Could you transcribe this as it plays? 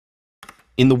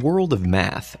In the world of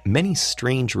math, many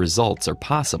strange results are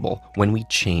possible when we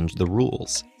change the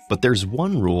rules. But there's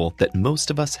one rule that most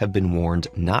of us have been warned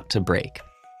not to break.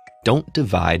 Don't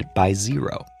divide by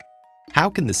zero. How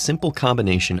can the simple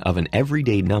combination of an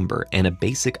everyday number and a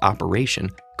basic operation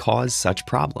cause such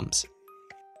problems?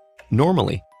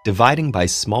 Normally, dividing by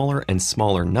smaller and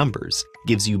smaller numbers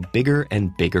gives you bigger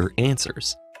and bigger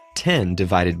answers. 10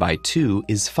 divided by 2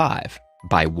 is 5,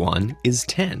 by 1 is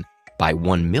 10, by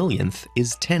 1/1,000,000th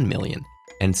is 10 million,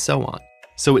 and so on.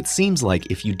 So it seems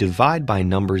like if you divide by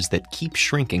numbers that keep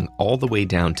shrinking all the way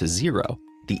down to 0,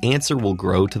 the answer will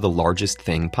grow to the largest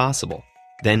thing possible.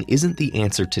 Then isn't the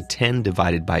answer to 10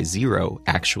 divided by 0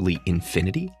 actually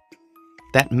infinity?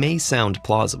 That may sound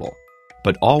plausible,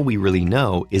 but all we really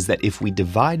know is that if we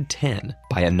divide 10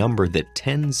 by a number that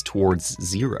tends towards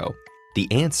 0, the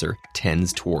answer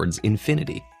tends towards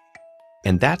infinity.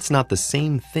 And that's not the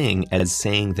same thing as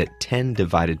saying that 10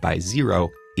 divided by 0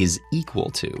 is equal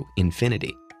to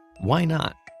infinity. Why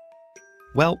not?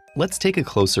 Well, let's take a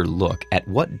closer look at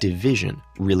what division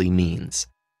really means.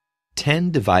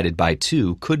 10 divided by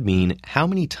 2 could mean how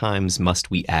many times must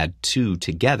we add 2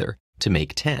 together to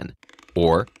make 10,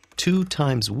 or 2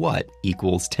 times what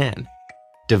equals 10.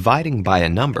 Dividing by a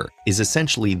number is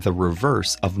essentially the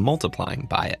reverse of multiplying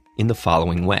by it in the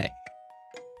following way.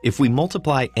 If we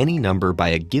multiply any number by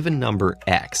a given number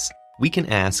x, we can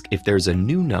ask if there's a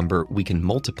new number we can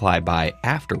multiply by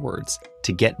afterwards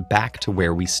to get back to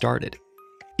where we started.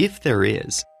 If there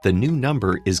is, the new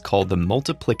number is called the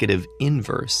multiplicative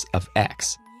inverse of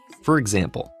x. For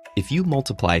example, if you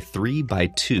multiply 3 by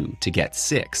 2 to get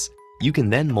 6, you can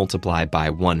then multiply by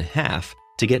 1/2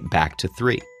 to get back to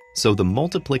 3. So the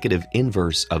multiplicative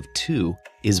inverse of 2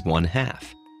 is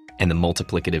 1/2, and the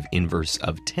multiplicative inverse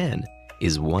of 10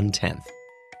 is 1/10.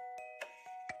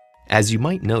 As you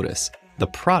might notice, the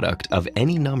product of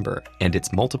any number and its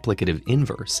multiplicative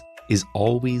inverse is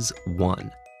always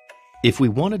 1. If we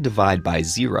want to divide by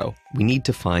 0, we need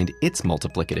to find its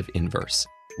multiplicative inverse,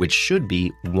 which should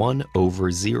be 1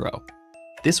 over 0.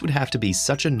 This would have to be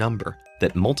such a number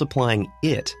that multiplying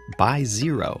it by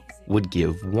 0 would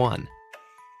give 1.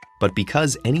 But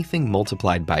because anything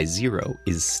multiplied by 0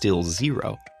 is still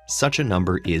 0, such a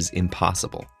number is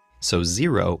impossible. So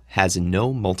 0 has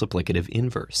no multiplicative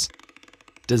inverse.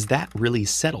 Does that really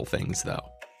settle things, though?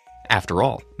 After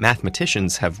all,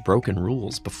 mathematicians have broken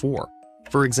rules before.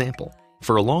 For example,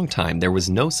 for a long time there was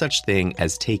no such thing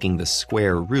as taking the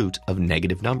square root of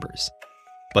negative numbers.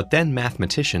 But then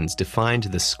mathematicians defined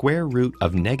the square root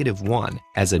of -1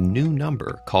 as a new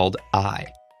number called I,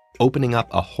 opening up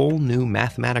a whole new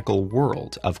mathematical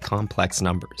world of complex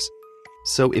numbers.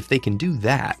 So if they can do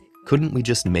that, couldn't we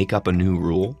just make up a new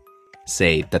rule?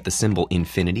 Say that the symbol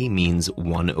infinity means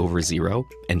 1 over 0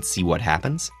 and see what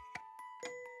happens?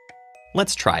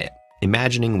 Let's try it,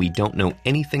 imagining we don't know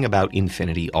anything about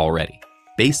infinity already.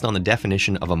 Based on the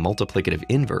definition of a multiplicative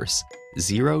inverse,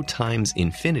 0 times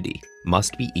infinity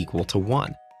must be equal to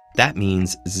 1. That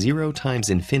means 0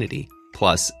 times infinity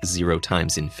plus 0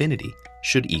 times infinity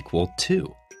should equal 2.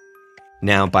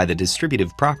 Now, by the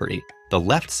distributive property, the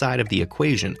left side of the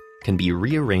equation can be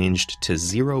rearranged to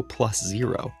 0 plus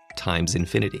 0 times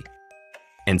infinity.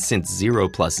 And since 0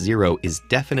 plus 0 is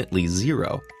definitely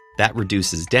 0, that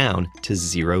reduces down to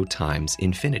 0 times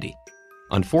infinity.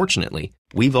 Unfortunately,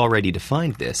 we've already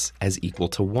defined this as equal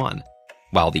to 1,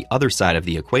 while the other side of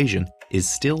the equation is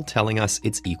still telling us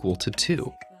it's equal to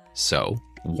 2. So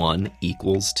 1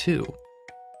 equals 2.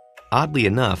 Oddly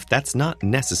enough, that's not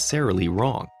necessarily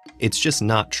wrong. It's just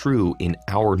not true in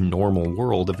our normal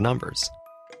world of numbers.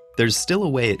 There's still a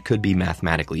way it could be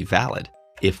mathematically valid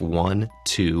if 1,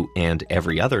 2, and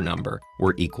every other number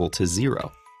were equal to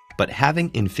 0. But having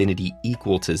infinity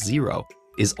equal to 0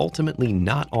 is ultimately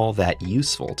not all that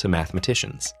useful to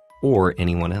mathematicians, or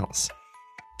anyone else.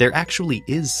 There actually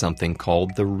is something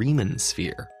called the Riemann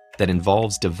sphere that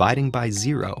involves dividing by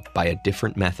 0 by a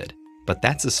different method, but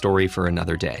that's a story for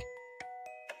another day.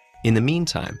 In the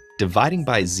meantime, dividing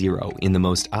by 0 in the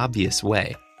most obvious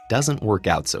way doesn't work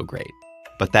out so great,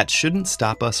 but that shouldn't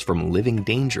stop us from living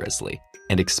dangerously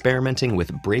and experimenting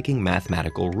with breaking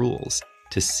mathematical rules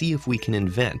to see if we can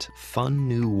invent fun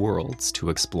new worlds to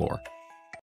explore.